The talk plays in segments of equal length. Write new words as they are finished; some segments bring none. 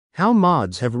How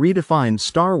mods have redefined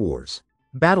Star Wars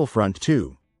Battlefront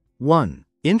II. 1.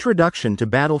 Introduction to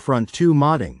Battlefront II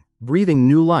modding, breathing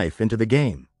new life into the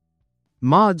game.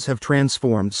 Mods have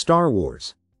transformed Star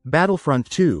Wars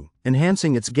Battlefront II,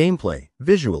 enhancing its gameplay,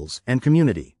 visuals, and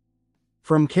community.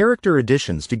 From character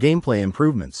additions to gameplay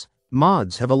improvements,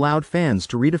 mods have allowed fans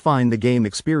to redefine the game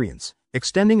experience,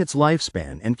 extending its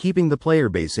lifespan and keeping the player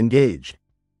base engaged.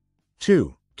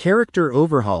 2. Character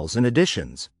overhauls and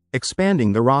additions,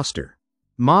 expanding the roster.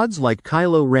 Mods like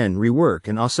Kylo Ren Rework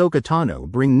and Ahsoka Tano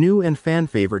bring new and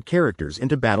fan-favorite characters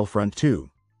into Battlefront II.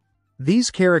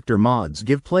 These character mods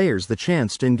give players the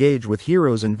chance to engage with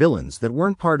heroes and villains that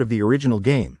weren't part of the original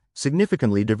game,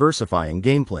 significantly diversifying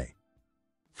gameplay.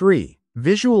 3.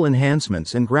 Visual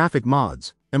enhancements and graphic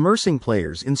mods, immersing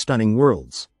players in stunning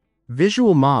worlds.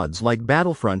 Visual mods like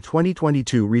Battlefront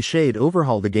 2022 reshade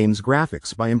overhaul the game's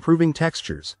graphics by improving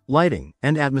textures, lighting,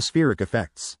 and atmospheric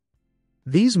effects.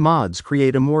 These mods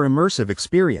create a more immersive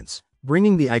experience,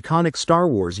 bringing the iconic Star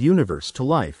Wars universe to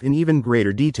life in even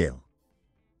greater detail.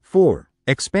 4.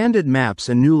 Expanded maps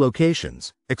and new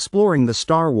locations, exploring the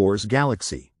Star Wars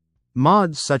galaxy.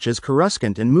 Mods such as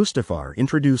Coruscant and Mustafar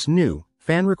introduce new,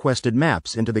 fan-requested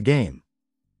maps into the game.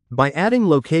 By adding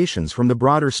locations from the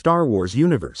broader Star Wars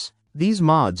universe, these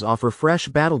mods offer fresh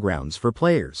battlegrounds for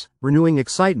players, renewing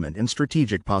excitement and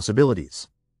strategic possibilities.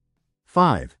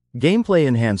 5. Gameplay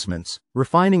enhancements,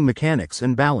 refining mechanics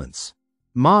and balance.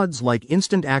 Mods like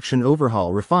Instant Action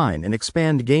Overhaul refine and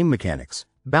expand game mechanics,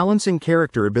 balancing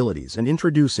character abilities and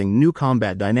introducing new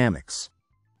combat dynamics.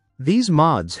 These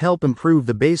mods help improve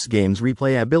the base game's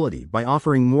replayability by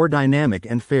offering more dynamic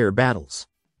and fair battles.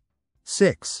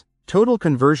 6. Total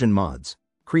conversion mods,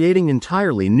 creating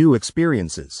entirely new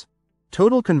experiences.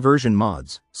 Total conversion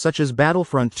mods, such as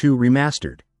Battlefront II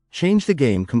Remastered, change the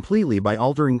game completely by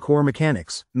altering core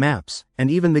mechanics, maps,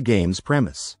 and even the game's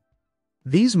premise.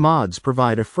 These mods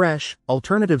provide a fresh,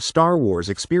 alternative Star Wars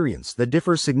experience that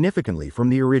differs significantly from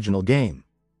the original game.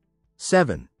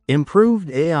 7. Improved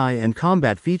AI and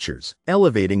combat features,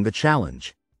 elevating the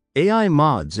challenge. AI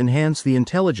mods enhance the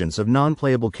intelligence of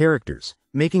non-playable characters,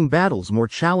 making battles more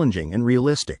challenging and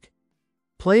realistic.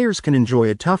 Players can enjoy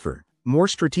a tougher, more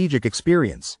strategic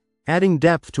experience, adding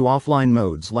depth to offline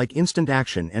modes like instant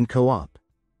action and co-op.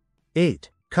 8.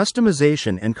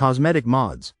 Customization and cosmetic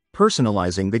mods,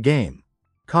 personalizing the game.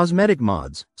 Cosmetic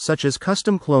mods, such as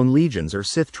custom clone legions or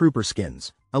Sith Trooper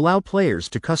skins, allow players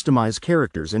to customize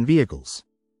characters and vehicles.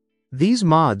 These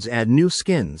mods add new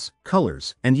skins,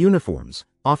 colors, and uniforms,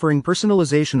 offering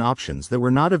personalization options that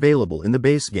were not available in the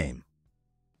base game.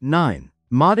 9.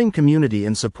 Modding community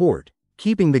and support,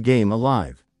 keeping the game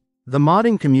alive. The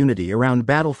modding community around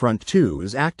Battlefront II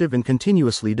is active and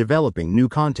continuously developing new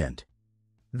content.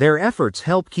 Their efforts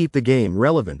help keep the game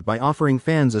relevant by offering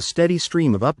fans a steady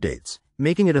stream of updates,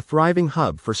 making it a thriving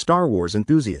hub for Star Wars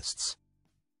enthusiasts.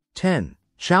 10.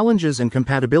 Challenges and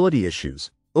compatibility issues,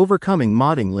 overcoming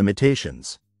modding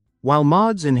limitations. While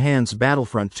mods enhance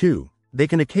Battlefront II, they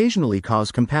can occasionally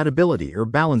cause compatibility or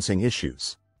balancing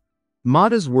issues.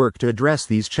 Modders work to address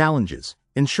these challenges,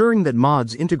 ensuring that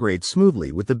mods integrate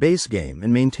smoothly with the base game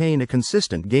and maintain a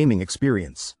consistent gaming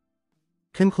experience.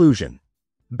 Conclusion.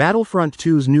 Battlefront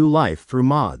II's new life through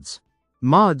mods.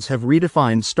 Mods have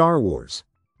redefined Star Wars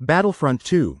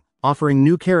Battlefront II, offering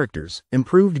new characters,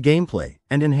 improved gameplay,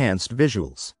 and enhanced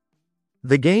visuals.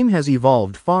 The game has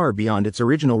evolved far beyond its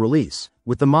original release,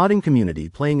 with the modding community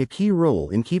playing a key role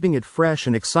in keeping it fresh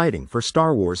and exciting for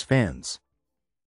Star Wars fans.